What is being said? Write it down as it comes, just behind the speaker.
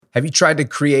Have you tried to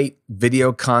create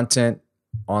video content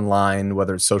online,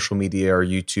 whether it's social media or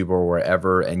YouTube or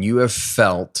wherever, and you have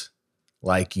felt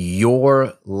like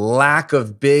your lack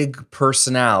of big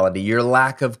personality, your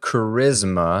lack of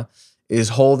charisma is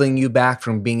holding you back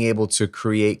from being able to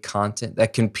create content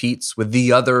that competes with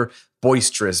the other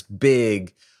boisterous,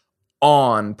 big,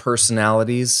 on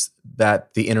personalities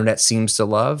that the internet seems to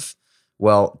love?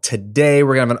 Well, today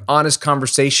we're going to have an honest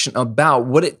conversation about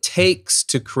what it takes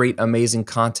to create amazing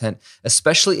content,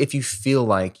 especially if you feel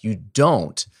like you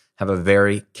don't have a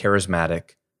very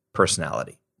charismatic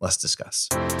personality. Let's discuss.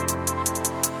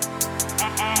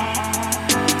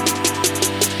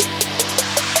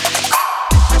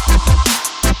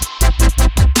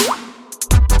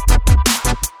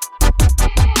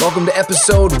 Welcome to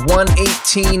episode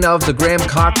 118 of The Graham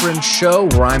Cochran Show,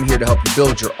 where I'm here to help you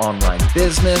build your online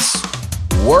business,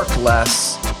 work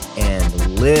less,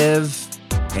 and live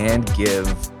and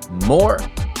give more.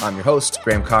 I'm your host,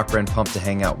 Graham Cochran, pumped to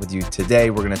hang out with you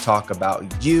today. We're going to talk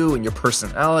about you and your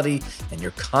personality and your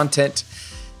content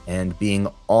and being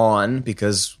on,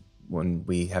 because when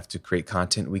we have to create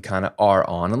content, we kind of are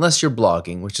on, unless you're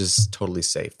blogging, which is totally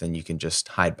safe. Then you can just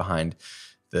hide behind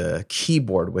the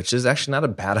keyboard, which is actually not a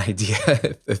bad idea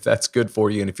if that's good for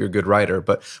you and if you're a good writer.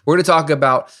 But we're going to talk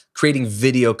about creating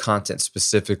video content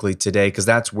specifically today, because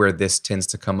that's where this tends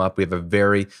to come up. We have a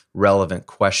very relevant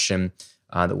question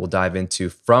that we'll dive into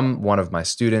from one of my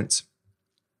students.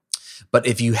 But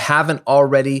if you haven't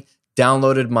already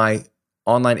downloaded my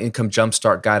online income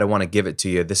jumpstart guide, I want to give it to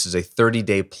you. This is a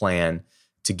 30-day plan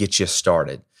to get you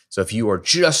started. So if you are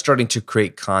just starting to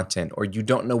create content, or you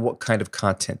don't know what kind of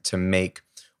content to make,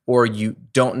 or you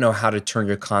don't know how to turn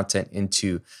your content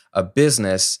into a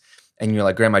business, and you're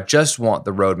like, Graham, I just want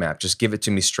the roadmap. Just give it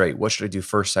to me straight. What should I do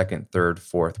first, second, third,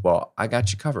 fourth? Well, I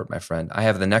got you covered, my friend. I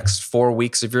have the next 4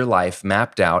 weeks of your life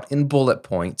mapped out in bullet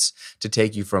points to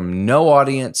take you from no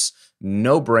audience,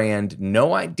 no brand,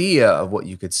 no idea of what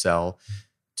you could sell,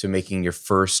 to making your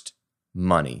first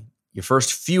money. Your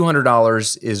first few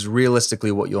 $100s is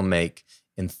realistically what you'll make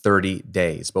in 30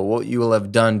 days. But what you will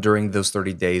have done during those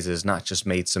 30 days is not just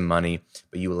made some money,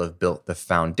 but you will have built the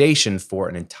foundation for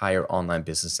an entire online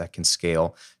business that can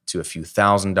scale to a few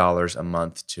 $1,000s a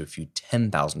month to a few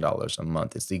 $10,000 a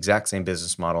month. It's the exact same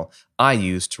business model I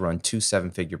use to run 2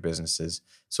 7-figure businesses.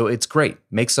 So it's great.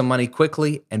 Make some money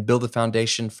quickly and build a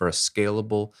foundation for a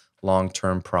scalable,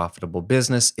 long-term, profitable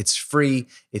business. It's free.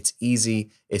 It's easy.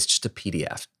 It's just a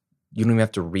PDF. You don't even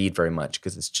have to read very much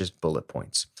because it's just bullet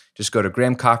points. Just go to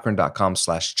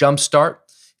grahamcochran.com/jumpstart.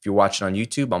 If you're watching on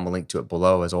YouTube, I'm going to link to it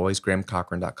below. As always,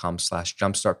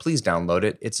 grahamcochran.com/jumpstart. Please download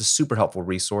it. It's a super helpful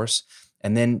resource.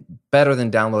 And then, better than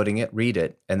downloading it, read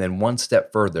it. And then one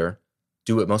step further,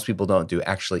 do what most people don't do,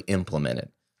 actually implement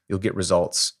it. You'll get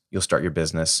results. You'll start your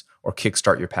business or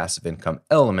kickstart your passive income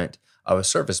element of a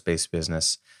service-based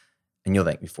business. And you'll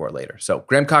thank me for it later. So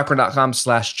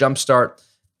grahamcochran.com/jumpstart.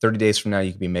 30 days from now,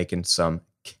 you could be making some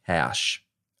cash.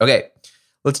 Okay,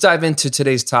 let's dive into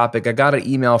today's topic. I got an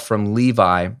email from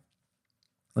Levi.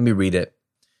 Let me read it.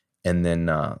 And then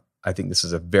I think this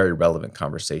is a very relevant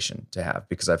conversation to have,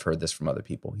 because I've heard this from other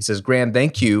people. He says, Graham,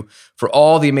 thank you for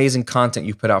all the amazing content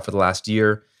you've put out for the last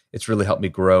year. It's really helped me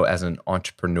grow as an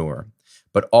entrepreneur,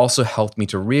 but also helped me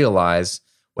to realize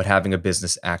what having a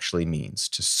business actually means: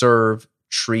 to serve,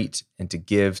 treat, and to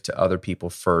give to other people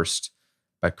first,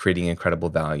 by creating incredible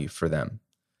value for them.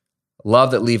 Love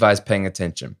that Levi's paying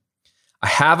attention. I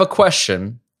have a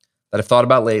question that I've thought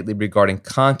about lately regarding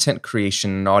content creation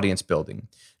and audience building.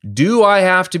 Do I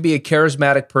have to be a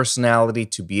charismatic personality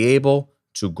to be able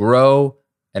to grow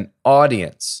an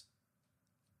audience?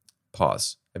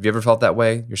 Pause. Have you ever felt that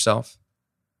way yourself?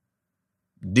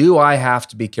 Do I have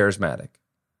to be charismatic?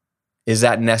 Is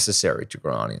that necessary to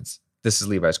grow an audience? This is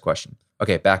Levi's question.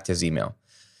 Okay, back to his email.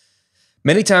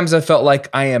 Many times I felt like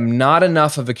I am not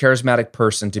enough of a charismatic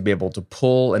person to be able to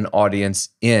pull an audience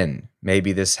in.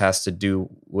 Maybe this has to do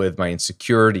with my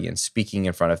insecurity in speaking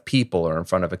in front of people or in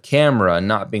front of a camera, and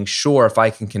not being sure if I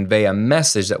can convey a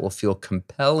message that will feel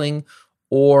compelling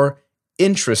or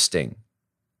interesting.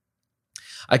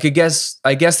 I guess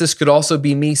this could also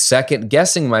be me second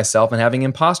guessing myself and having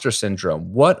imposter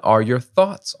syndrome. What are your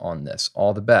thoughts on this?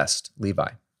 All the best, Levi.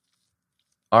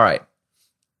 All right.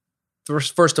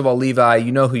 First of all, Levi,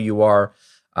 you know who you are.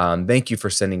 Thank you for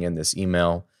sending in this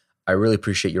email. I really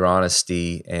appreciate your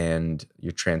honesty and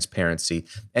your transparency.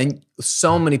 And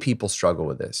so many people struggle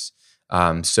with this.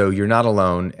 So you're not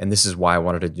alone. And this is why I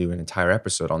wanted to do an entire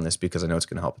episode on this, because I know it's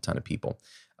going to help a ton of people.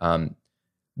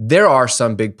 There are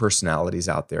some big personalities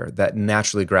out there that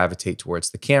naturally gravitate towards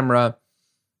the camera,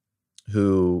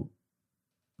 who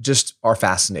just are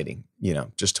fascinating.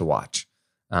 just to watch.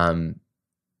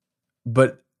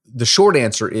 But the short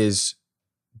answer is,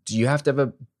 do you have to have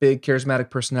a big charismatic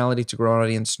personality to grow an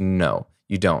audience? No,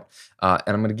 you don't. And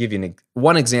I'm going to give you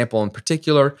one example in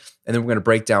particular, and then we're going to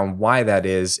break down why that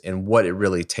is and what it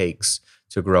really takes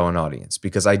to grow an audience,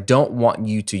 because I don't want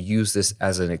you to use this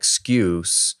as an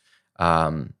excuse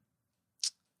to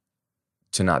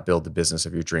not build the business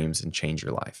of your dreams and change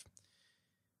your life.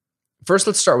 First,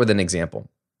 let's start with an example.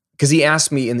 Because he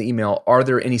asked me in the email, are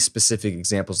there any specific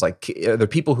examples? Like, are there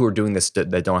people who are doing this that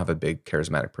don't have a big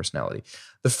charismatic personality?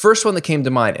 The first one that came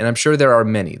to mind, and I'm sure there are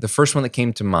many, the first one that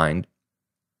came to mind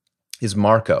is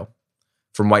Marco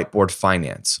from Whiteboard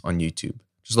Finance on YouTube.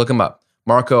 Just look him up.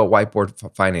 Marco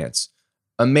Whiteboard Finance.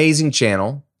 Amazing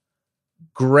channel.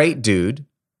 Great dude.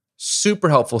 Super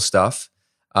helpful stuff.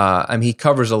 He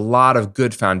covers a lot of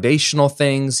good foundational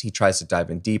things. He tries to dive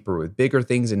in deeper with bigger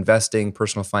things, investing,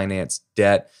 personal finance,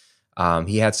 debt.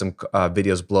 He had some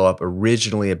videos blow up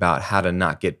originally about how to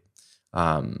not get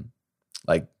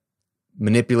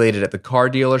manipulated at the car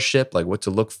dealership, like what to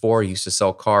look for. He used to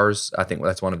sell cars. I think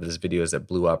that's one of his videos that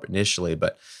blew up initially,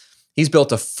 but he's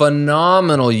built a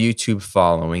phenomenal YouTube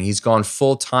following. He's gone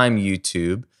full-time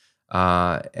YouTube,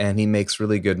 and he makes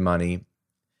really good money.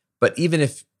 But even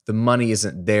if the money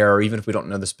isn't there, or even if we don't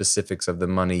know the specifics of the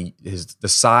money, the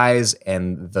size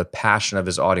and the passion of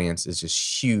his audience is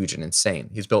just huge and insane.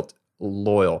 He's built a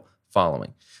loyal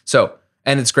following.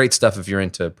 And it's great stuff if you're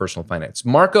into personal finance.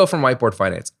 Marco from Whiteboard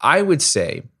Finance, I would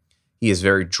say he is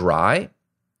very dry,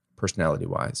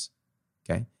 personality-wise,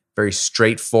 okay? Very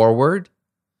straightforward.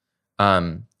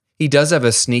 He does have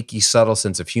a sneaky, subtle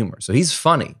sense of humor. So he's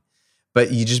funny,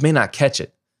 but you just may not catch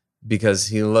it because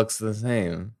he looks the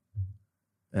same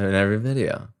in every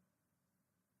video.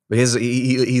 But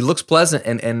he looks pleasant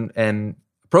and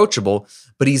approachable,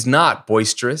 but he's not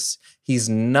boisterous. He's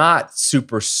not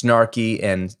super snarky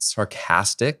and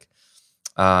sarcastic.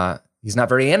 He's not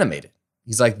very animated.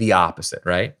 He's like the opposite,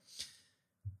 right?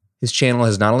 His channel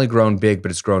has not only grown big,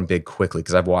 but it's grown big quickly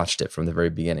because I've watched it from the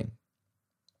very beginning.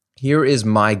 Here is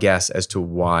my guess as to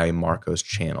why Marco's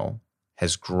channel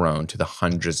has grown to the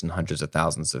hundreds and hundreds of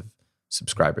thousands of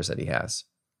subscribers that he has.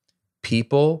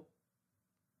 People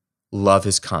love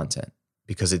his content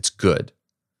because it's good.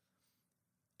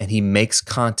 And he makes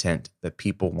content that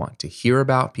people want to hear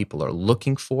about, people are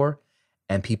looking for,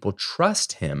 and people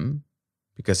trust him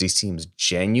because he seems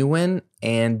genuine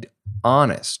and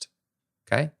honest,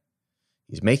 okay?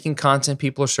 He's making content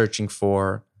people are searching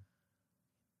for.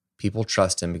 People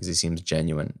trust him because he seems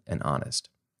genuine and honest.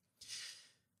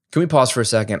 Can we pause for a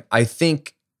second? I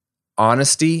think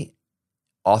honesty,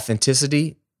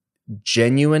 authenticity,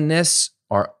 genuineness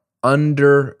are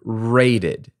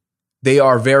underrated. They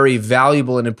are very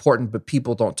valuable and important, but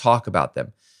people don't talk about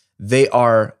them. They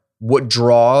are what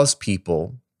draws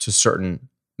people to certain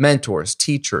mentors,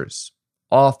 teachers,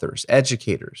 authors,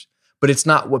 educators, but it's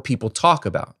not what people talk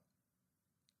about,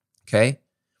 okay?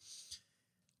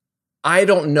 I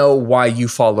don't know why you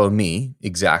follow me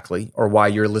exactly or why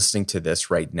you're listening to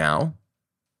this right now.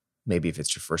 Maybe if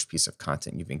it's your first piece of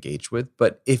content you've engaged with,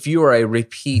 but if you are a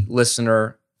repeat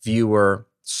listener, viewer,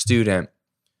 student,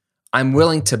 I'm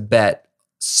willing to bet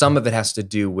some of it has to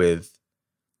do with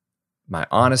my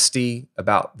honesty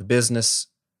about the business,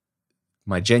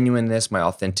 my genuineness, my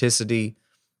authenticity.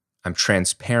 I'm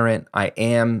transparent. I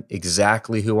am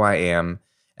exactly who I am.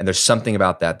 And there's something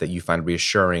about that you find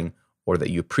reassuring or that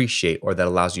you appreciate or that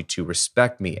allows you to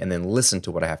respect me and then listen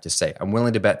to what I have to say. I'm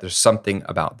willing to bet there's something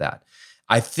about that.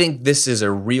 I think this is a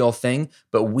real thing,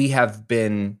 but we have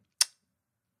been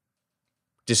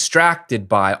distracted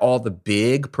by all the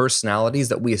big personalities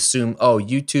that we assume, oh,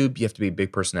 YouTube, you have to be a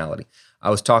big personality. I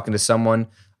was talking to someone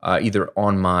either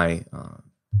on my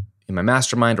in my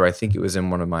mastermind, or I think it was in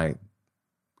one of my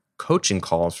coaching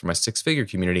calls for my six-figure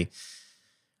community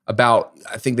about,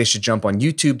 I think they should jump on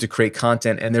YouTube to create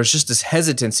content. And there's just this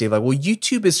hesitancy of like, well,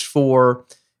 YouTube is for,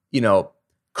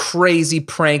 crazy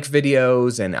prank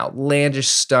videos and outlandish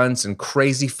stunts and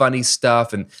crazy funny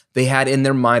stuff. And they had in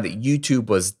their mind that YouTube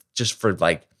was just for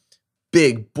like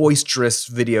big, boisterous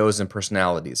videos and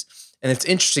personalities. And it's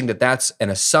interesting that that's an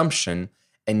assumption.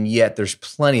 And yet there's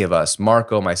plenty of us,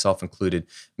 Marco, myself included,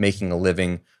 making a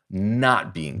living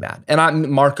not being that. And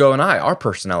Marco and I, our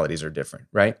personalities are different,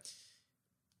 right?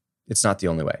 It's not the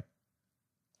only way.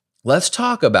 Let's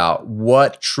talk about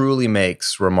what truly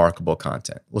makes remarkable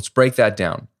content. Let's break that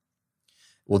down.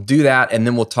 We'll do that, and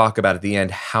then we'll talk about at the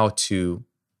end how to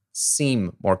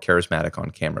seem more charismatic on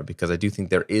camera, because I do think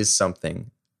there is something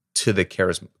to the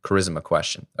charisma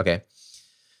question, okay?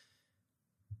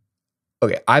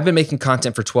 Okay, I've been making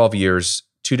content for 12 years,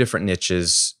 2 different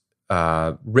niches,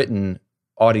 written,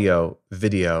 audio,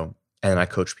 video, and I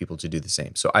coach people to do the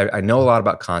same. So I know a lot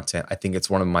about content. I think it's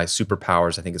one of my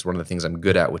superpowers. I think it's one of the things I'm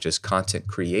good at, which is content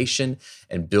creation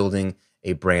and building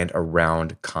a brand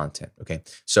around content. Okay.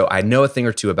 So I know a thing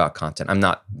or two about content. I'm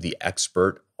not the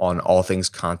expert on all things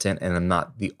content, and I'm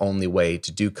not the only way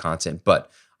to do content,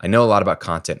 but I know a lot about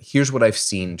content. Here's what I've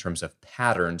seen in terms of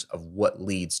patterns of what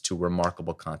leads to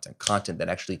remarkable content. Content that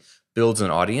actually builds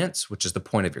an audience, which is the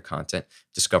point of your content,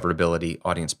 discoverability,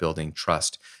 audience building,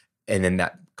 trust, and then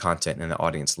that content and the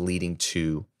audience leading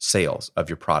to sales of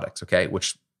your products, okay,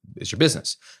 which is your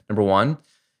business. Number one,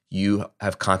 you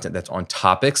have content that's on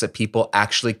topics that people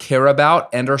actually care about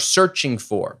and are searching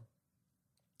for,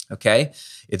 okay?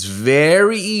 It's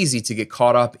very easy to get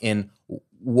caught up in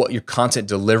what your content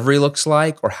delivery looks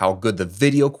like, or how good the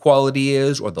video quality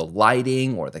is, or the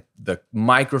lighting, or the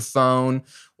microphone,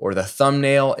 or the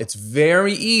thumbnail. It's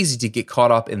very easy to get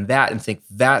caught up in that and think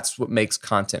that's what makes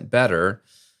content better,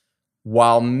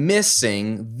 while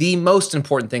missing the most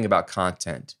important thing about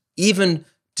content. Even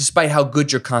despite how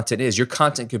good your content is, your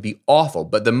content could be awful,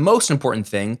 but the most important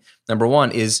thing, number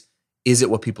one, is it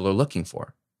what people are looking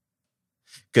for?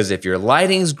 Because if your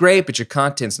lighting's great, but your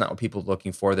content's not what people are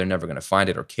looking for, they're never going to find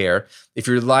it or care. If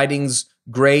your lighting's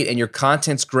great and your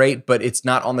content's great, but it's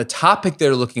not on the topic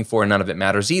they're looking for, none of it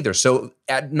matters either. So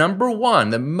at number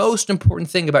one, the most important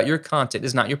thing about your content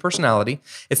is not your personality.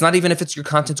 It's not even if your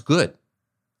content's good.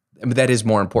 I mean, that is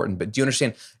more important. But do you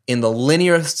understand? In the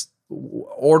linear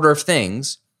order of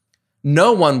things,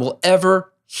 no one will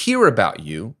ever hear about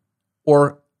you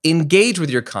or engage with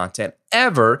your content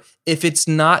ever if it's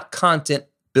not content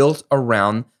built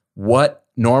around what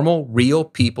normal, real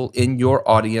people in your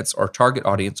audience or target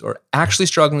audience are actually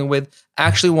struggling with,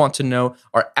 actually want to know,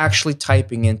 are actually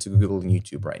typing into Google and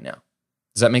YouTube right now.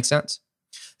 Does that make sense?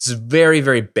 This is very,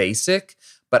 very basic,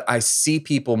 but I see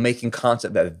people making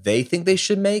content that they think they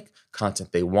should make,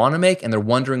 content they want to make, and they're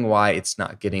wondering why it's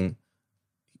not getting,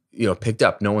 picked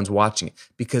up. No one's watching it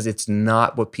because it's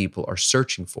not what people are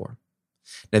searching for.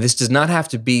 Now, this does not have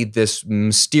to be this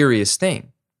mysterious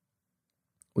thing.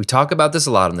 We talk about this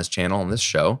a lot on this channel, on this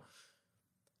show,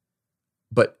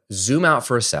 but zoom out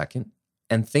for a second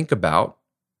and think about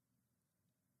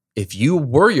if you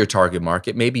were your target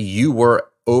market, maybe you were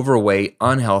overweight,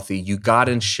 unhealthy, you got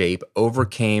in shape,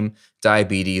 overcame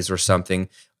diabetes or something,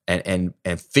 and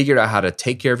figured out how to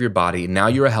take care of your body. Now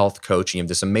you're a health coach and you have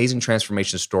this amazing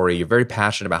transformation story. You're very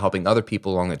passionate about helping other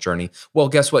people along that journey. Well,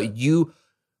 guess what? You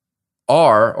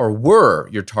are or were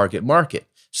your target market.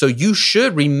 So you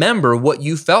should remember what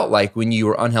you felt like when you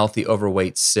were unhealthy,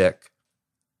 overweight, sick,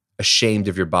 ashamed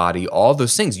of your body, all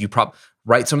those things. You probably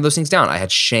write some of those things down. I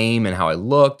had shame in how I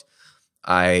looked.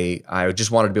 I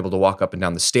just wanted to be able to walk up and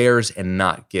down the stairs and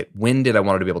not get winded. I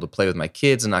wanted to be able to play with my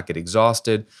kids and not get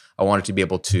exhausted. I wanted to be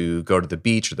able to go to the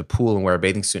beach or the pool and wear a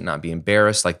bathing suit and not be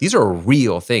embarrassed. Like, these are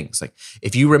real things. Like,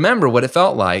 if you remember what it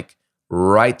felt like,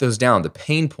 write those down, the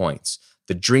pain points,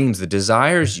 the dreams, the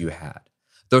desires you had.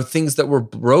 The things that were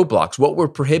roadblocks, what were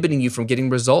prohibiting you from getting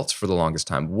results for the longest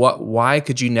time? Why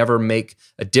could you never make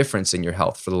a difference in your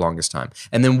health for the longest time?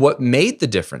 And then what made the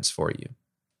difference for you?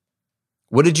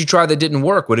 What did you try that didn't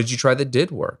work? What did you try that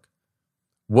did work?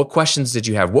 What questions did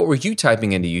you have? What were you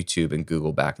typing into YouTube and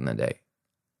Google back in the day?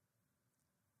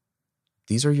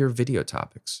 These are your video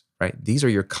topics, right? These are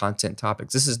your content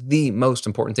topics. This is the most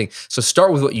important thing. So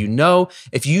start with what you know.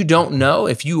 If you don't know,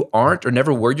 if you aren't or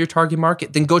never were your target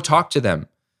market, then go talk to them.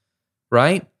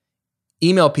 Right?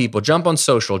 Email people, jump on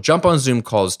social, jump on Zoom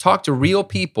calls, talk to real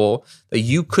people that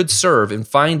you could serve and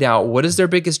find out what is their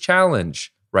biggest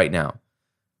challenge right now.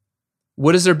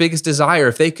 What is their biggest desire?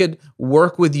 If they could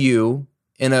work with you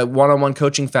in a one-on-one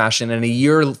coaching fashion and a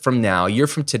year from now, a year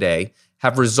from today,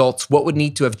 have results, what would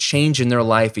need to have changed in their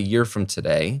life a year from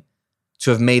today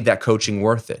to have made that coaching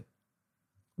worth it?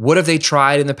 What have they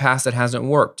tried in the past that hasn't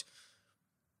worked?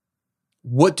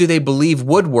 What do they believe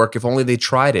would work if only they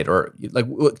tried it? Or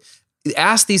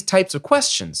ask these types of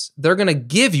questions. They're going to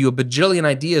give you a bajillion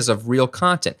ideas of real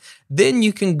content. Then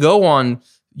you can go on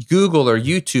Google or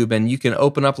YouTube and you can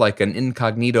open up like an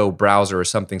incognito browser or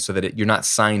something so that you're not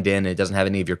signed in and it doesn't have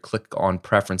any of your click on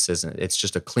preferences. And it's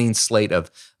just a clean slate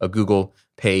of a Google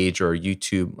page or a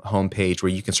YouTube homepage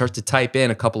where you can start to type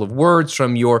in a couple of words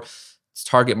from your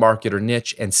target market or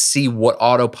niche and see what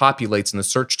auto populates in the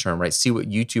search term, right? See what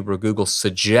YouTube or Google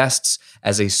suggests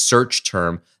as a search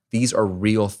term. These are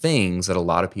real things that a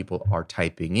lot of people are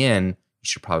typing in. You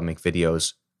should probably make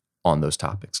videos on those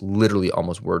topics, literally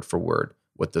almost word for word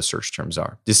what the search terms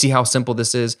are. Do you see how simple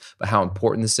this is, but how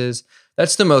important this is?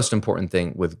 That's the most important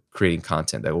thing with creating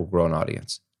content that will grow an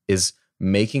audience, is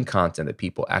making content that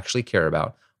people actually care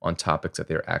about, on topics that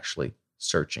they're actually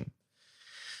searching.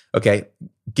 Okay,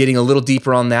 getting a little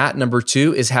deeper on that, number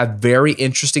 2 is have very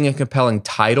interesting and compelling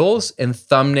titles and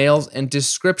thumbnails and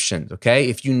descriptions, okay?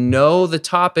 If you know the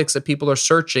topics that people are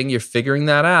searching, you're figuring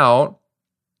that out,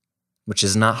 which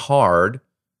is not hard.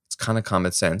 It's kind of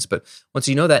common sense, but once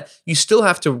you know that, you still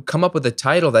have to come up with a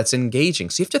title that's engaging.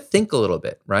 So you have to think a little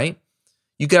bit, right?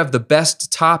 You could have the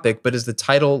best topic, but is the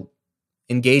title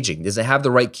engaging? Does it have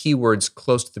the right keywords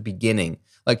close to the beginning?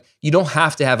 Like, you don't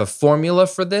have to have a formula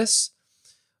for this,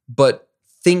 but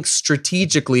think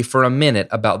strategically for a minute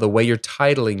about the way you're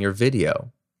titling your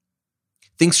video.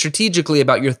 Think strategically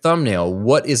about your thumbnail.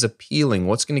 What is appealing?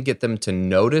 What's going to get them to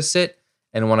notice it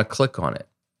and want to click on it?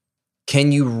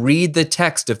 Can you read the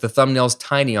text if the thumbnail's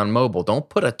tiny on mobile? Don't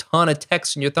put a ton of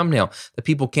text in your thumbnail that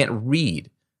people can't read,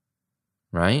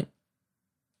 right?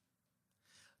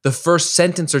 The first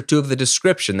sentence or 2 of the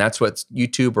description, that's what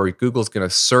YouTube or Google's going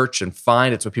to search and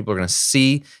find. It's what people are going to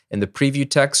see in the preview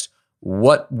text.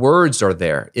 What words are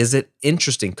there? Is it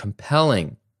interesting,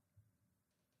 compelling?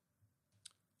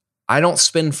 I don't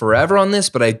spend forever on this,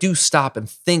 but I do stop and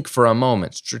think for a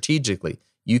moment strategically.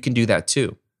 You can do that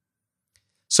too.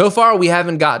 So far, we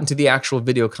haven't gotten to the actual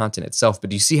video content itself, but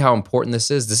do you see how important this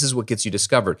is? This is what gets you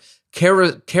discovered.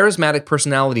 Charismatic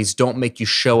personalities don't make you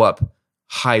show up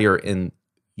higher in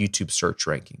YouTube search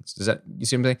rankings. You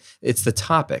see what I'm saying? It's the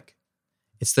topic.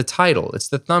 It's the title. It's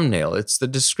the thumbnail. It's the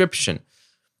description.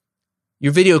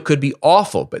 Your video could be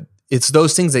awful, but it's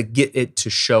those things that get it to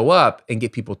show up and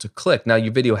get people to click. Now,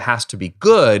 your video has to be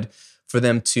good for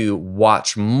them to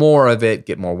watch more of it,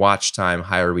 get more watch time,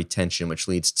 higher retention, which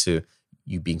leads to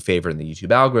you being favored in the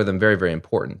YouTube algorithm. Very, very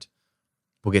important.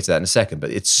 We'll get to that in a second, but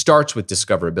it starts with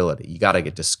discoverability. You got to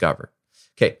get discovered.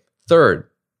 Okay, third,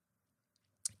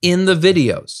 in the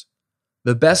videos,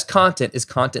 the best content is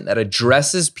content that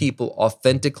addresses people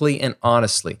authentically and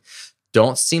honestly.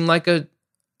 Don't seem like a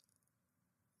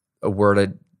word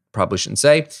I probably shouldn't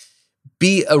say.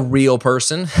 Be a real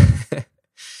person.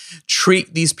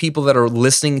 Treat these people that are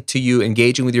listening to you,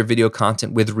 engaging with your video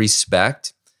content with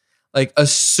respect. Like,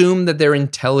 assume that they're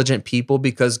intelligent people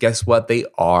because guess what? They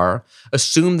are.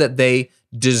 Assume that they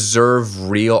deserve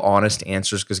real, honest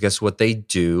answers because guess what? They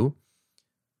do.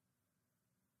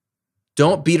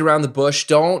 Don't beat around the bush.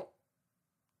 Don't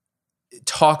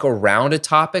talk around a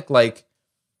topic. Like,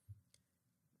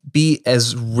 be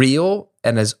as real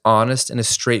and as honest and as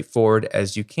straightforward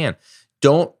as you can.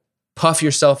 Don't puff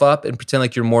yourself up and pretend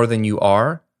like you're more than you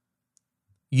are.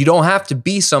 You don't have to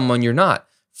be someone you're not.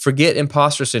 Forget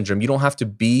imposter syndrome. You don't have to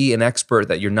be an expert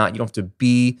that you're not. You don't have to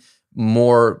be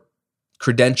more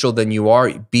credentialed than you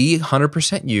are. Be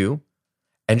 100% you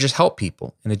and just help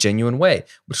people in a genuine way,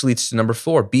 which leads to number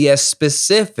 4, be as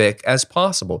specific as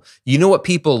possible. You know what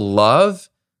people love?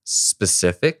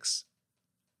 Specifics.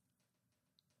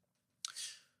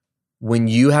 When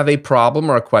you have a problem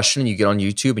or a question and you get on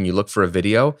YouTube and you look for a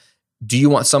video, do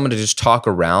you want someone to just talk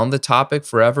around the topic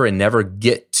forever and never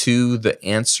get to the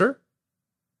answer?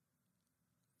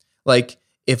 Like,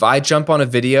 if I jump on a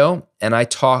video and I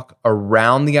talk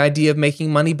around the idea of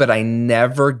making money, but I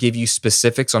never give you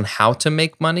specifics on how to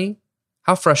make money,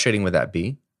 how frustrating would that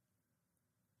be?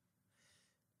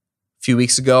 A few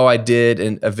weeks ago, I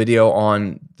did a video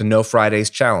on the No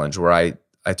Fridays challenge where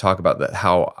I talk about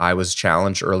how I was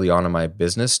challenged early on in my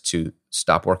business to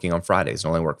stop working on Fridays and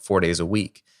only work 4 days a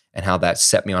week, and how that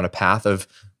set me on a path of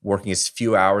working as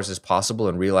few hours as possible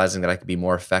and realizing that I could be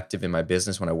more effective in my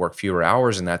business when I work fewer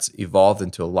hours. And that's evolved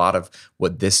into a lot of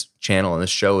what this channel and this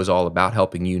show is all about,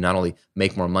 helping you not only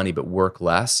make more money, but work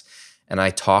less. And I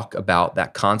talk about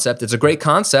that concept. It's a great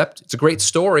concept. It's a great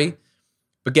story.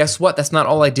 But guess what? That's not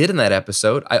all I did in that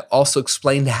episode. I also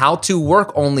explained how to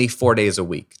work only 4 days a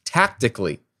week,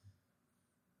 tactically,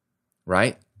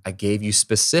 right? I gave you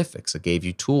specifics. I gave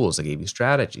you tools. I gave you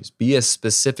strategies. Be as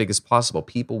specific as possible.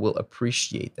 People will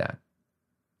appreciate that.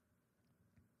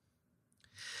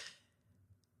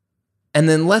 And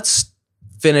then let's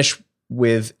finish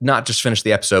with, not just finish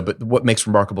the episode, but what makes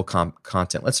remarkable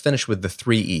content. Let's finish with the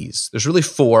 3 E's. There's really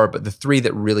 4, but the 3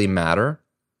 that really matter.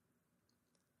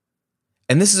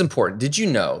 And this is important. Did you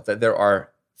know that there are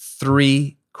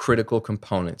 3 critical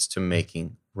components to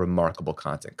making remarkable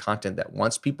content? Content that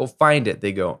once people find it,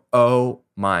 they go, oh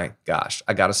my gosh,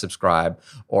 I got to subscribe,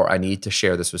 or I need to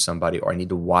share this with somebody, or I need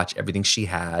to watch everything she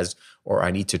has, or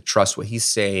I need to trust what he's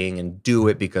saying and do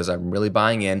it because I'm really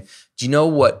buying in. Do you know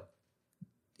what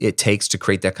it takes to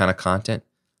create that kind of content?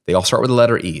 They all start with the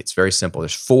letter E. It's very simple.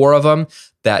 There's 4 of them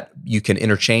that you can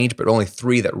interchange, but only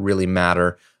 3 that really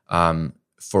matter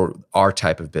for our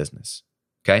type of business.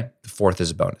 Okay? The 4th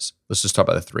is a bonus. Let's just talk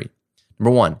about the 3. Number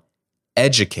 1,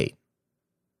 educate.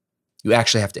 You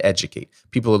actually have to educate.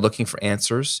 People are looking for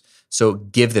answers, so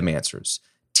give them answers.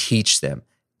 Teach them.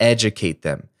 Educate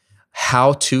them.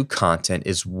 How-to content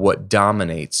is what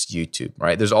dominates YouTube,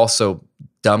 right? There's also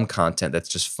dumb content that's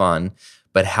just fun,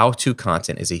 but how-to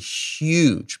content is a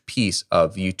huge piece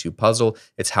of YouTube puzzle.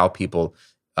 It's how people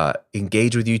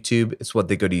engage with YouTube. It's what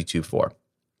they go to YouTube for.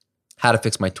 How to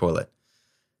fix my toilet.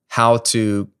 How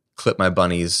to clip my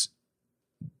bunny's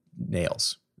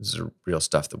nails. This is real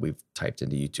stuff that we've typed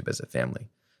into YouTube as a family.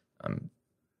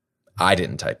 I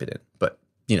didn't type it in, but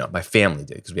my family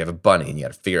did, because we have a bunny and you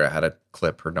got to figure out how to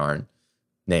clip her darn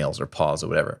nails or paws or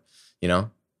whatever,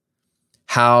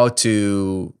 How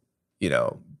to,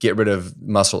 get rid of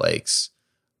muscle aches.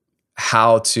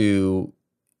 How to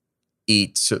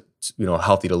eat,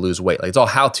 healthy to lose weight. Like, it's all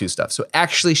how-to stuff. So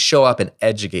actually show up and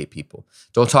educate people.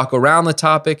 Don't talk around the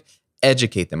topic.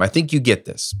 Educate them. I think you get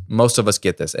this. Most of us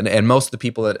get this. And most of the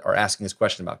people that are asking this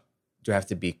question about, do I have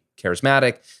to be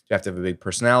charismatic? Do I have to have a big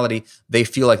personality? They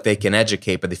feel like they can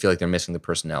educate, but they feel like they're missing the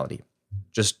personality.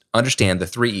 Just understand the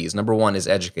 3 E's. Number 1 is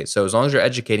educate. So as long as you're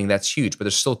educating, that's huge, but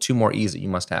there's still 2 more E's that you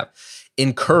must have.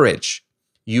 Encourage.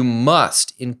 You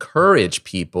must encourage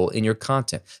people in your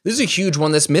content. This is a huge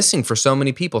one that's missing for so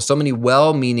many people, so many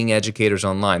well-meaning educators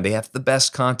online. They have the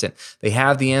best content. They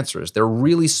have the answers. They're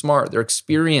really smart. They're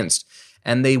experienced,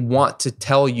 and they want to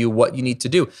tell you what you need to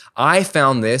do. I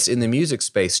found this in the music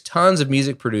space. Tons of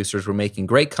music producers were making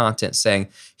great content saying,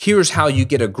 here's how you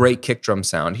get a great kick drum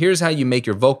sound. Here's how you make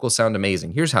your vocals sound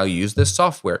amazing. Here's how you use this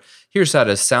software. Here's how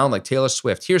to sound like Taylor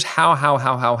Swift. Here's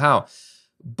how.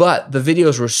 But the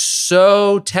videos were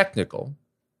so technical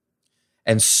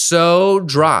and so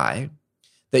dry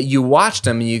that you watch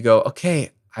them and you go,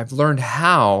 okay, I've learned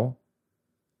how,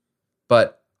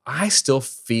 but I still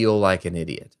feel like an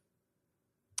idiot.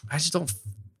 I just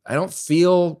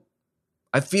feel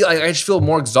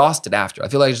more exhausted after. I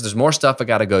feel like there's more stuff I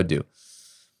got to go do.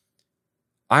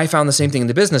 I found the same thing in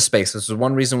the business space. This is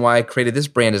one reason why I created this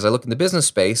brand. Is I look in the business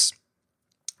space.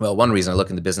 Well, one reason I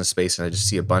look in the business space and I just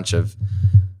see a bunch of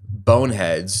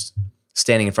boneheads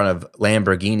standing in front of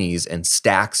Lamborghinis and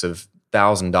stacks of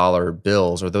 $1,000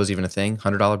 bills. Are those even a thing?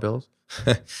 $100 bills?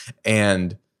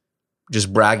 And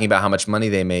just bragging about how much money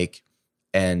they make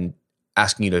and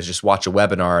asking you to just watch a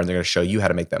webinar, and they're going to show you how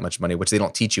to make that much money, which they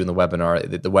don't teach you in the webinar.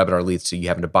 The webinar leads to you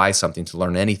having to buy something to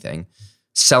learn anything.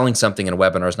 Selling something in a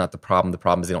webinar is not the problem. The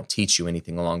problem is they don't teach you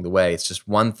anything along the way. It's just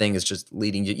one thing is just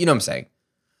leading you. You know what I'm saying?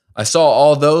 I saw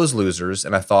all those losers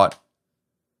and I thought,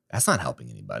 that's not helping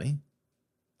anybody.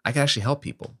 I could actually help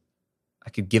people. I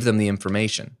could give them the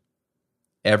information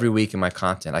every week in my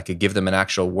content. I could give them an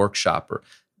actual workshop or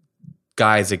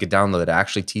guides they could download to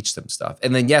actually teach them stuff.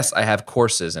 And then, yes, I have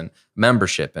courses and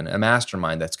membership and a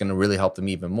mastermind that's going to really help them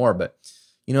even more. But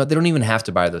they don't even have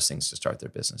to buy those things to start their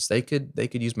business. They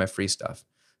could use my free stuff.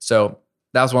 So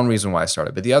that was one reason why I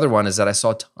started. But the other one is that I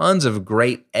saw tons of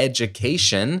great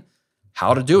education,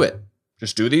 how to do it.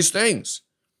 Just do these things.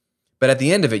 But at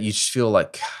the end of it, you just feel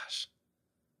like, gosh,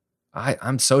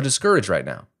 I'm so discouraged right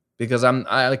now because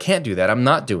I can't do that. I'm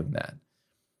not doing that.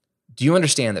 Do you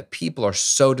understand that people are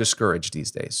so discouraged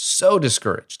these days? So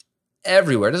discouraged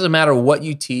everywhere. It doesn't matter what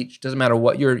you teach. Doesn't matter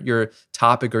what your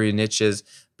topic or your niche is.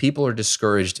 People are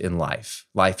discouraged in life.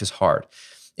 Life is hard.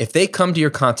 If they come to your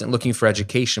content looking for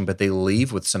education, but they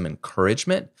leave with some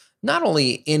encouragement, not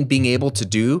only in being able to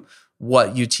do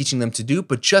what you're teaching them to do,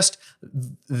 but just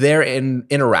their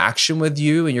interaction with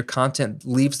you and your content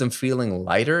leaves them feeling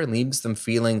lighter and leaves them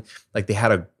feeling like they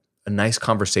had a nice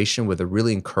conversation with a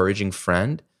really encouraging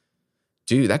friend.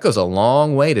 Dude, that goes a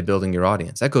long way to building your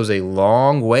audience. That goes a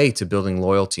long way to building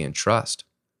loyalty and trust.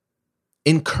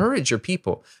 Encourage your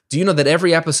people. Do you know that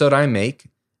every episode I make,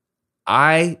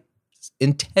 I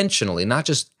intentionally, not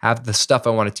just have the stuff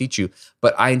I want to teach you,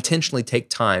 but I intentionally take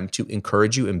time to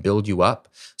encourage you and build you up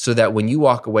so that when you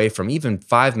walk away from even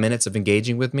 5 minutes of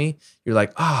engaging with me, you're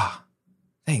like,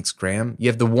 thanks, Graham. You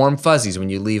have the warm fuzzies when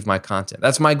you leave my content.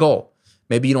 That's my goal.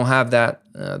 Maybe you don't have that.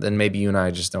 Then maybe you and I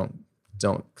just don't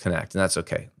connect, and that's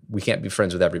okay. We can't be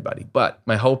friends with everybody. But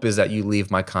my hope is that you leave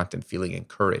my content feeling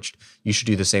encouraged. You should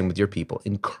do the same with your people.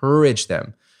 Encourage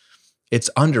them. It's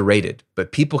underrated,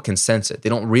 but people can sense it. They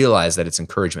don't realize that it's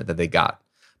encouragement that they got.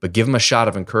 But give them a shot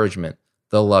of encouragement.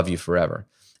 They'll love you forever.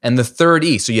 And the third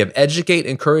E, so you have educate,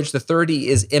 encourage. The third E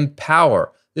is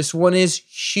empower. This one is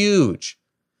huge.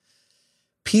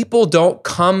 People don't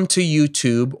come to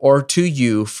YouTube or to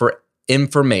you for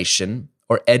information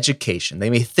or education. They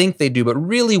may think they do, but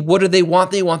really, what do they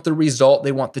want? They want the result.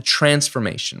 They want the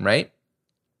transformation, right?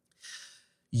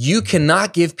 You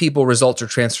cannot give people results or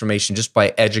transformation just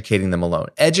by educating them alone.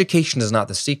 Education is not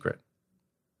the secret.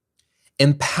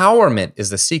 Empowerment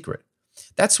is the secret.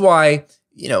 That's why,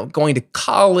 going to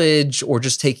college or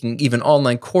just taking even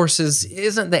online courses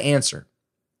isn't the answer.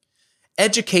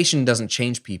 Education doesn't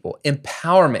change people.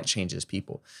 Empowerment changes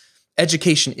people.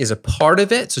 Education is a part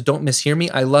of it, so don't mishear me.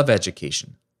 I love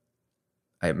education.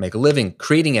 I make a living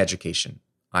creating education.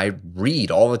 I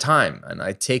read all the time and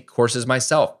I take courses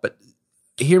myself. But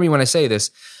hear me when I say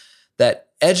this, that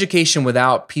education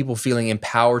without people feeling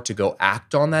empowered to go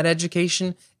act on that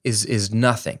education is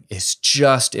nothing. It's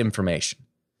just information.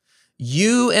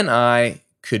 You and I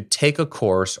could take a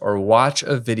course or watch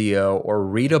a video or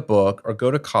read a book or go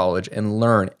to college and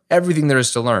learn everything there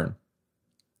is to learn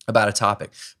about a topic.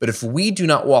 But if we do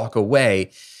not walk away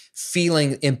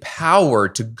feeling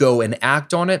empowered to go and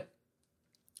act on it,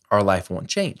 our life won't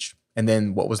change. And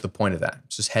then what was the point of that?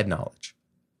 It's just head knowledge.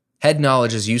 Head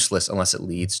knowledge is useless unless it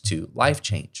leads to life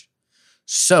change.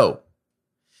 So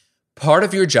part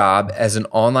of your job as an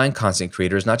online content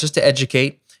creator is not just to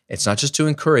educate, it's not just to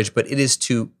encourage, but it is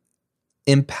to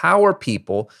empower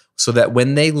people so that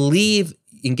when they leave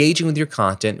engaging with your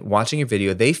content, watching your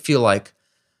video, they feel like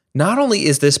not only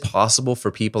is this possible for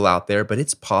people out there, but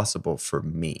it's possible for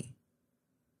me.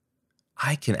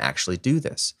 I can actually do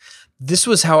this. This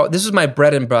was my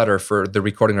bread and butter for the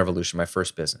Recording Revolution, my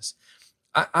first business.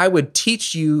 I would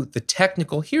teach you the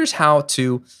technical, here's how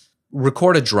to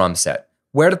record a drum set,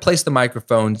 where to place the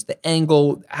microphones, the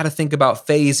angle, how to think about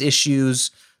phase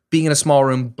issues, being in a small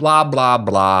room, blah, blah,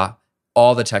 blah,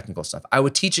 all the technical stuff. I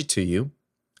would teach it to you,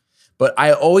 but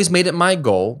I always made it my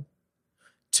goal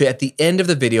to, at the end of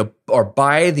the video or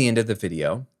by the end of the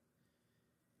video,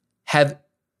 have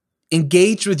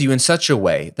engaged with you in such a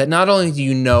way that not only do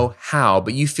you know how,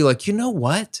 but you feel like, you know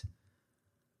what?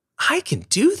 I can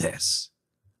do this.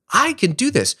 I can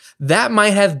do this. That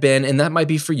might have been, and that might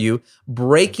be for you,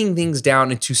 breaking things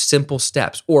down into simple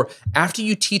steps. Or after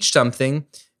you teach something,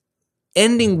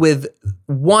 ending with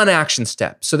one action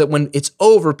step so that when it's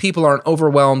over, people aren't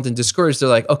overwhelmed and discouraged. They're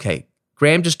like, okay,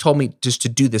 Graham just told me just to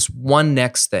do this one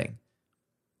next thing.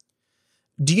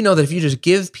 Do you know that if you just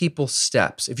give people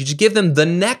steps, if you just give them the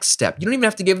next step, you don't even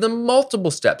have to give them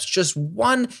multiple steps, just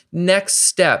one next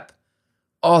step.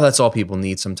 Oh, that's all people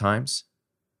need sometimes.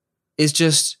 Is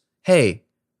just, hey,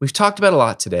 we've talked about a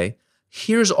lot today.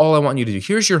 Here's all I want you to do.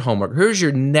 Here's your homework. Here's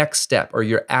your next step or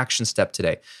your action step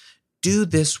today. Do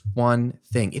this one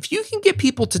thing. If you can get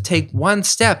people to take one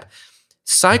step,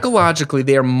 psychologically,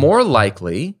 they are more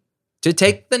likely to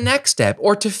take the next step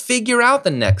or to figure out the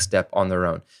next step on their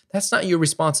own. That's not your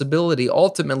responsibility.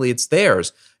 Ultimately, it's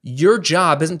theirs. Your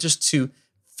job isn't just to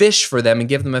fish for them and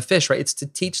give them a fish, right? It's to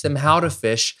teach them how to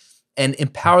fish and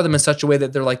empower them in such a way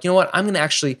that they're like, you know what? I'm going to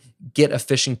actually get a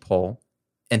fishing pole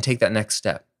and take that next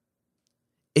step.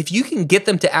 If you can get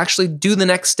them to actually do the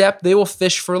next step, they will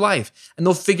fish for life and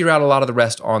they'll figure out a lot of the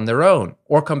rest on their own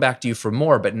or come back to you for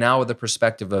more, but now with the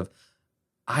perspective of,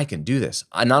 I can do this.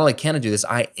 I not only can I do this,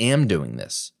 I am doing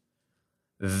this.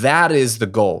 That is the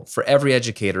goal for every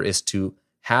educator, is to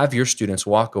have your students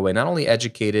walk away not only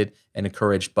educated and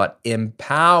encouraged, but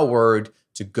empowered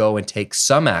to go and take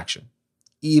some action,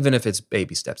 even if it's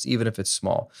baby steps, even if it's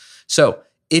small. So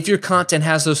if your content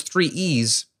has those 3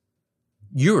 E's,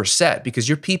 you are set because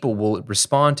your people will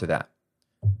respond to that.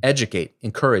 Educate,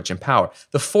 encourage, empower.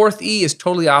 The 4th E is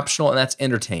totally optional, and that's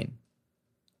entertain,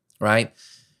 right?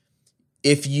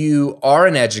 If you are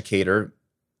an educator,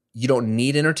 you don't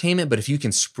need entertainment, but if you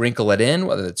can sprinkle it in,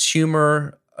 whether it's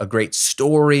humor, a great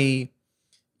story,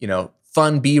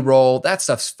 fun B-roll, that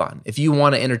stuff's fun. If you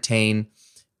want to entertain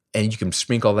and you can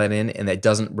sprinkle that in and that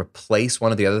doesn't replace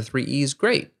one of the other 3 E's,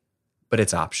 great, but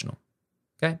it's optional,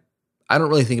 okay? I don't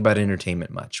really think about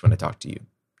entertainment much when I talk to you.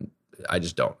 I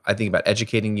just don't. I think about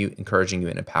educating you, encouraging you,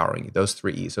 and empowering you. Those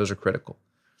 3 E's, those are critical.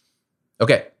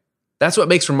 Okay, that's what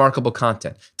makes remarkable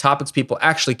content. Topics people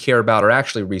actually care about or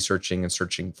actually researching and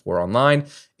searching for online.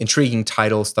 Intriguing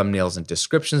titles, thumbnails, and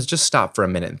descriptions. Just stop for a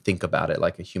minute and think about it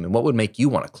like a human. What would make you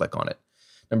want to click on it?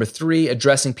 Number 3,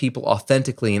 addressing people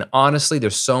authentically and honestly.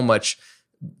 There's so much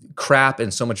crap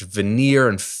and so much veneer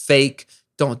and fake.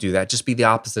 Don't do that. Just be the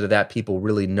opposite of that. People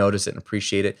really notice it and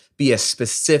appreciate it. Be as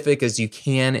specific as you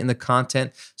can in the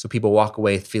content so people walk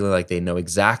away feeling like they know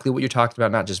exactly what you're talking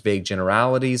about, not just vague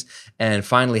generalities. And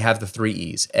finally, have the 3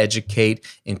 E's: educate,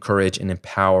 encourage, and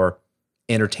empower.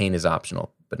 Entertain is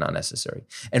optional, but not necessary.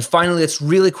 And finally, let's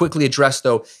really quickly address,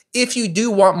 though, if you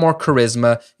do want more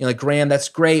charisma, you're like, Graham, that's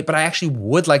great, but I actually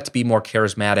would like to be more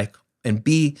charismatic and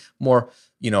be more,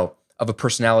 of a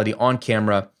personality on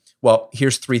camera. Well,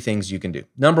 here's 3 things you can do.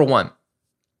 Number 1,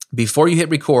 before you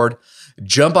hit record,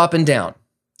 jump up and down.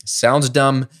 Sounds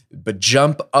dumb, but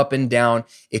jump up and down.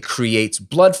 It creates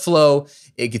blood flow.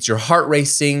 It gets your heart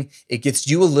racing. It gets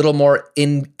you a little more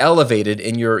elevated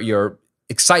in your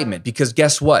excitement, because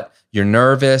guess what? You're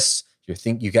nervous.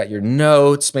 You got your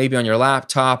notes maybe on your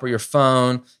laptop or your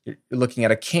phone. You're looking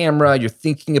at a camera. You're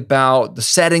thinking about the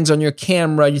settings on your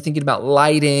camera. You're thinking about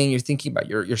lighting. You're thinking about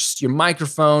your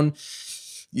microphone.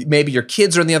 Maybe your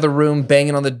kids are in the other room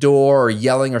banging on the door or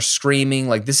yelling or screaming.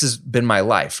 Like, this has been my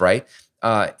life, right?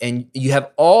 And you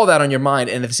have all that on your mind.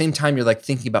 And at the same time, you're like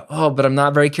thinking about, oh, but I'm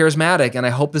not very charismatic and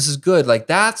I hope this is good. Like,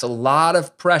 that's a lot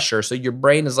of pressure. So your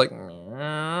brain is like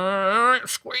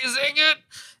squeezing it.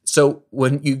 So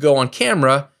when you go on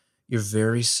camera, you're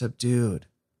very subdued.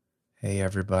 Hey,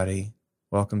 everybody.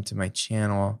 Welcome to my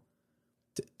channel.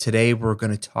 Today, we're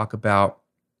going to talk about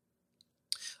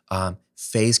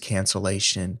phase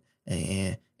cancellation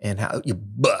and how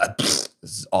this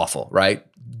is awful, right?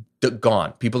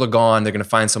 Gone. People are gone. They're going to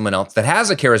find someone else that has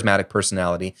a charismatic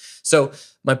personality. So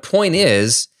my point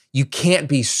is, you can't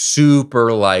be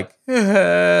super like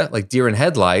deer in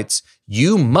headlights.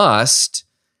 You must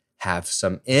have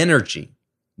some energy.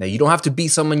 Now, you don't have to be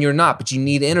someone you're not, but you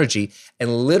need energy.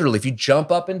 And literally, if you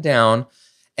jump up and down,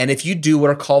 and if you do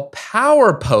what are called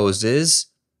power poses,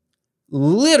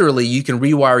 literally, you can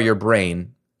rewire your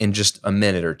brain in just a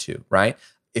minute or two, right?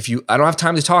 I don't have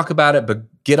time to talk about it,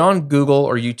 but get on Google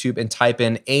or YouTube and type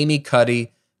in Amy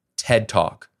Cuddy TED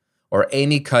Talk or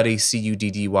Amy Cuddy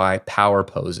CUDDY power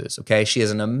poses, okay? She has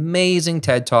an amazing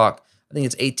TED Talk. I think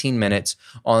it's 18 minutes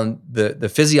on the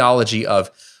physiology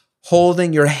of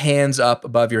holding your hands up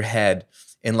above your head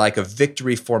in like a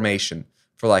victory formation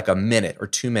for like a minute or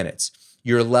 2 minutes.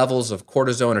 Your levels of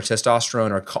cortisone or testosterone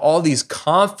or all these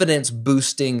confidence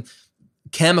boosting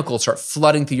chemicals start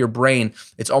flooding through your brain.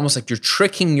 It's almost like you're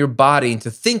tricking your body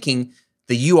into thinking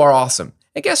that you are awesome.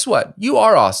 And guess what? You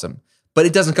are awesome, but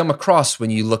it doesn't come across when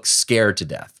you look scared to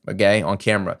death, okay, on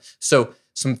camera. So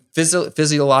some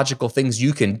physiological things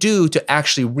you can do to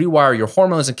actually rewire your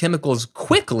hormones and chemicals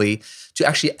quickly to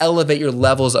actually elevate your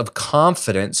levels of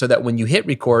confidence so that when you hit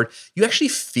record, you actually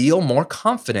feel more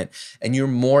confident and you're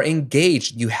more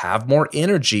engaged. You have more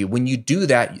energy. When you do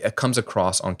that, it comes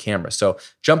across on camera. So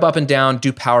jump up and down,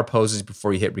 do power poses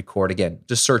before you hit record. Again,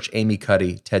 just search Amy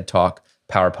Cuddy TED Talk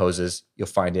power poses. You'll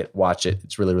find it. Watch it.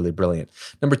 It's really, really brilliant.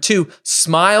 Number 2,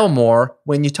 smile more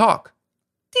when you talk.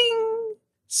 Ding.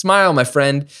 Smile, my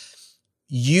friend.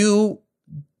 You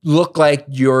look like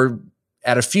you're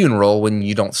at a funeral when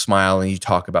you don't smile and you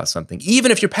talk about something,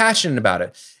 even if you're passionate about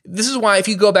it. This is why if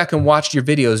you go back and watch your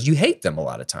videos, you hate them a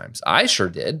lot of times. I sure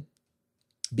did,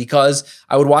 because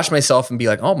I would watch myself and be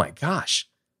like, oh my gosh,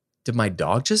 did my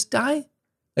dog just die?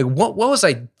 Like, what was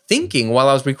I thinking while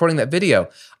I was recording that video?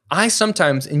 I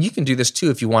sometimes, and you can do this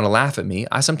too if you want to laugh at me,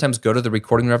 I sometimes go to the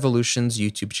Recording Revolution's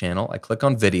YouTube channel. I click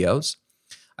on videos.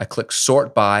 I click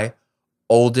sort by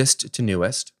oldest to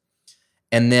newest.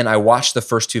 And then I watch the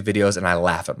first 2 videos and I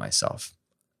laugh at myself.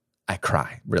 I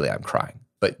cry. Really, I'm crying.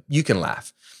 But you can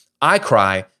laugh. I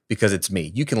cry because it's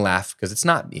me. You can laugh because it's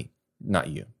not me, not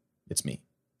you. It's me.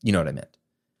 You know what I meant.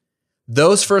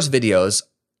 Those first videos,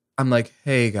 I'm like,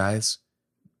 hey guys,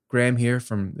 Graham here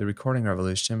from the Recording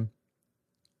Revolution.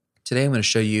 Today I'm going to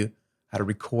show you how to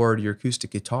record your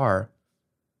acoustic guitar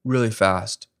really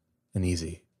fast and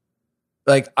easy.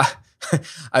 Like,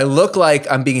 I look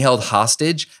like I'm being held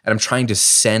hostage and I'm trying to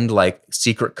send like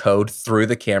secret code through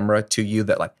the camera to you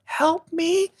that like, help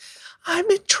me, I'm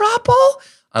in trouble.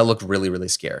 I look really, really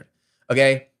scared.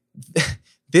 Okay.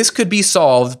 This could be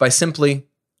solved by simply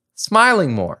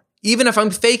smiling more, even if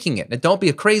I'm faking it. Now, don't be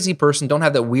a crazy person. Don't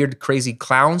have that weird, crazy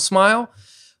clown smile.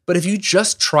 But if you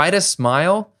just try to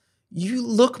smile, you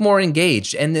look more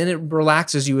engaged and then it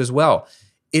relaxes you as well.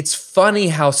 It's funny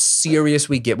how serious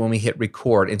we get when we hit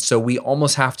record. And so we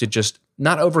almost have to just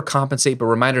not overcompensate, but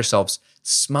remind ourselves,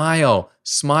 smile,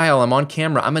 smile. I'm on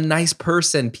camera. I'm a nice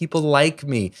person. People like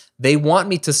me. They want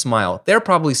me to smile. They're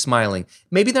probably smiling.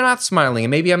 Maybe they're not smiling.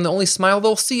 And maybe I'm the only smile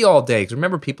they'll see all day. Because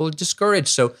remember, people are discouraged.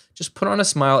 So just put on a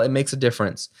smile. It makes a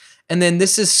difference. And then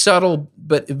this is subtle,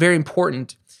 but very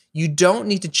important. You don't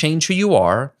need to change who you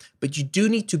are, but you do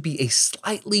need to be a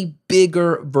slightly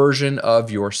bigger version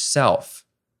of yourself.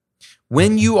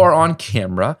 When you are on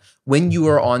camera, when you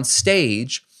are on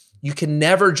stage, you can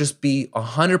never just be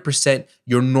 100%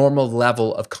 your normal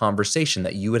level of conversation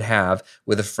that you would have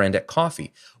with a friend at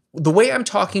coffee. The way I'm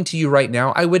talking to you right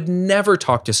now, I would never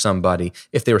talk to somebody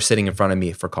if they were sitting in front of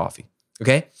me for coffee,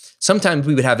 okay? Sometimes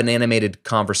we would have an animated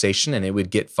conversation and it would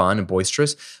get fun and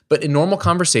boisterous, but in normal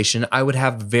conversation, I would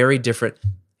have very different,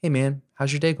 hey man,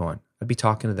 how's your day going? I'd be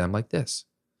talking to them like this.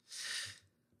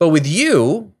 But with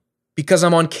you, because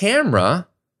I'm on camera,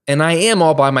 and I am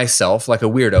all by myself, like a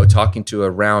weirdo talking to a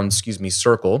round,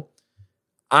 circle,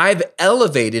 I've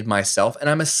elevated myself and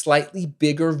I'm a slightly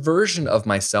bigger version of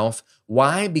myself.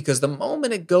 Why? Because the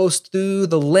moment it goes through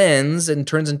the lens and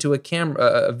turns into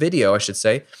a video, I should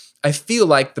say, I feel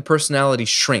like the personality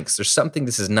shrinks. There's something,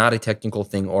 this is not a technical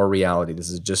thing or reality. This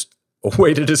is just a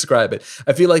way to describe it.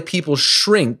 I feel like people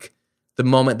shrink the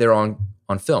moment they're on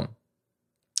film.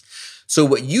 So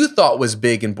what you thought was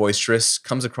big and boisterous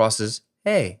comes across as,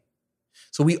 hey.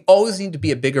 So we always need to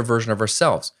be a bigger version of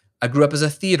ourselves. I grew up as a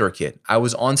theater kid. I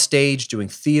was on stage doing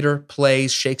theater,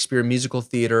 plays, Shakespeare, musical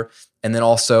theater, and then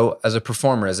also as a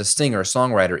performer, as a singer,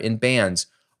 songwriter, in bands,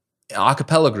 a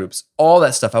cappella groups, all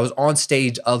that stuff. I was on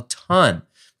stage a ton,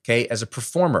 okay, as a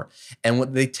performer. And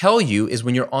what they tell you is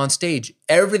when you're on stage,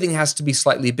 everything has to be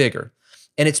slightly bigger.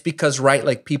 And it's because, right,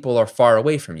 like people are far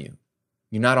away from you.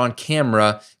 You're not on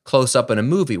camera close up in a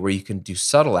movie where you can do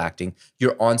subtle acting.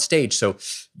 You're on stage. So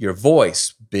your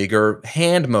voice, bigger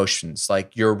hand motions,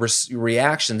 like your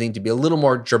reactions need to be a little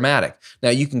more dramatic.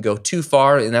 Now you can go too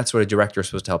far, and that's what a director is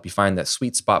supposed to help you find that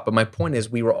sweet spot. But my point is,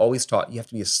 we were always taught you have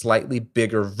to be a slightly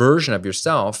bigger version of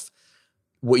yourself.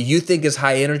 What you think is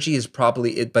high energy is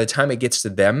probably, by the time it gets to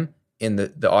them in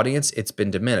the audience, it's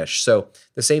been diminished. So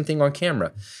the same thing on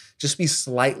camera. Just be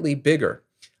slightly bigger,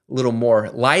 a little more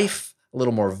life, a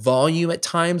little more volume at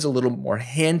times, a little more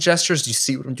hand gestures. Do you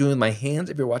see what I'm doing with my hands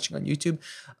if you're watching on YouTube?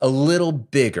 A little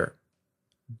bigger.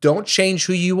 Don't change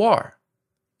who you are.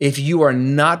 If you are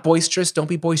not boisterous, don't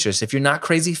be boisterous. If you're not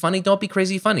crazy funny, don't be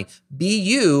crazy funny. Be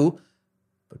you,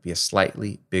 but be a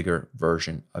slightly bigger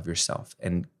version of yourself.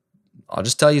 And I'll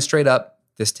just tell you straight up,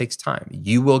 this takes time.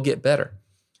 You will get better.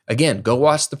 Again, go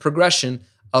watch the progression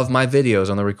of my videos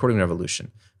on the Recording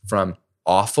Revolution, from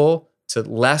awful to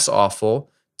less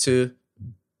awful to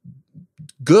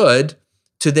good,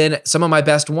 to then some of my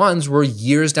best ones were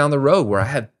years down the road where I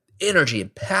had energy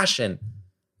and passion.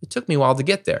 It took me a while to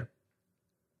get there.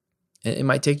 It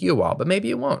might take you a while, but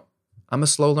maybe it won't. I'm a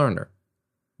slow learner.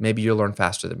 Maybe you'll learn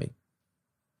faster than me.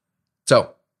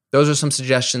 So those are some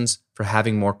suggestions for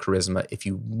having more charisma if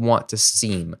you want to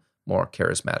seem more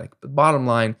charismatic. But bottom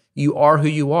line, you are who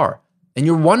you are, and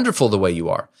you're wonderful the way you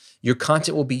are. Your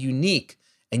content will be unique.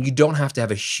 And you don't have to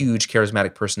have a huge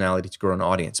charismatic personality to grow an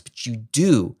audience, but you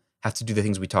do have to do the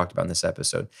things we talked about in this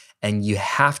episode. And you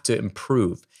have to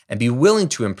improve and be willing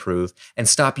to improve and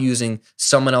stop using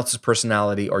someone else's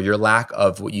personality or your lack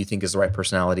of what you think is the right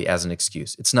personality as an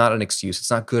excuse. It's not an excuse.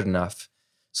 It's not good enough.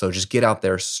 So just get out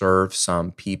there, serve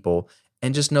some people,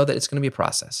 and just know that it's going to be a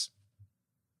process.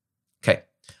 Okay.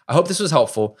 I hope this was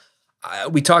helpful.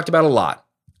 We talked about a lot.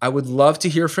 I would love to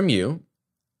hear from you.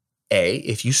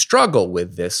 If you struggle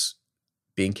with this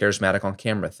being charismatic on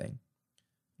camera thing,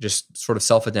 just sort of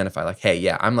self-identify like, hey,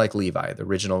 yeah, I'm like Levi, the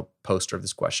original poster of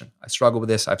this question. I struggle with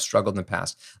this. I've struggled in the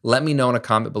past. Let me know in a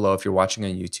comment below if you're watching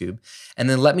on YouTube. And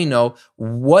then let me know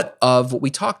what we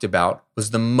talked about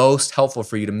was the most helpful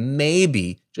for you to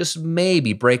maybe, just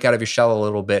maybe, break out of your shell a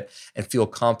little bit and feel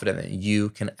confident that you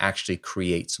can actually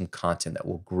create some content that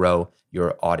will grow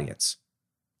your audience.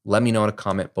 Let me know in a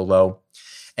comment below.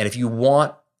 And if you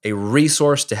want a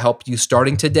resource to help you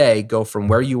starting today go from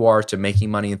where you are to making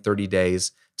money in 30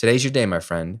 days, today's your day, my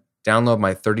friend. Download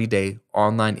my 30-day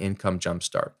online income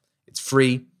jumpstart. It's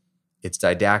free. It's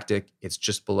didactic. It's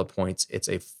just bullet points. It's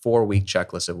a 4-week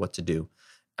checklist of what to do.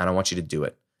 And I want you to do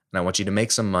it. And I want you to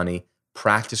make some money,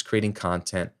 practice creating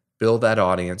content, build that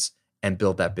audience, and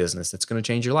build that business that's going to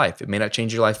change your life. It may not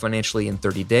change your life financially in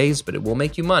 30 days, but it will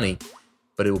make you money.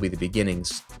 But it will be the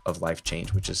beginnings of life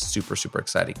change, which is super, super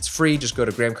exciting. It's free. Just go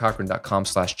to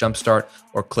grahamcochran.com/jumpstart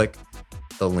or click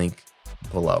the link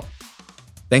below.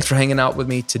 Thanks for hanging out with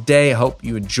me today. I hope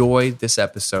you enjoyed this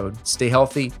episode. Stay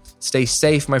healthy, stay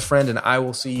safe, my friend, and I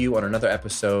will see you on another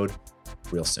episode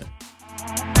real soon.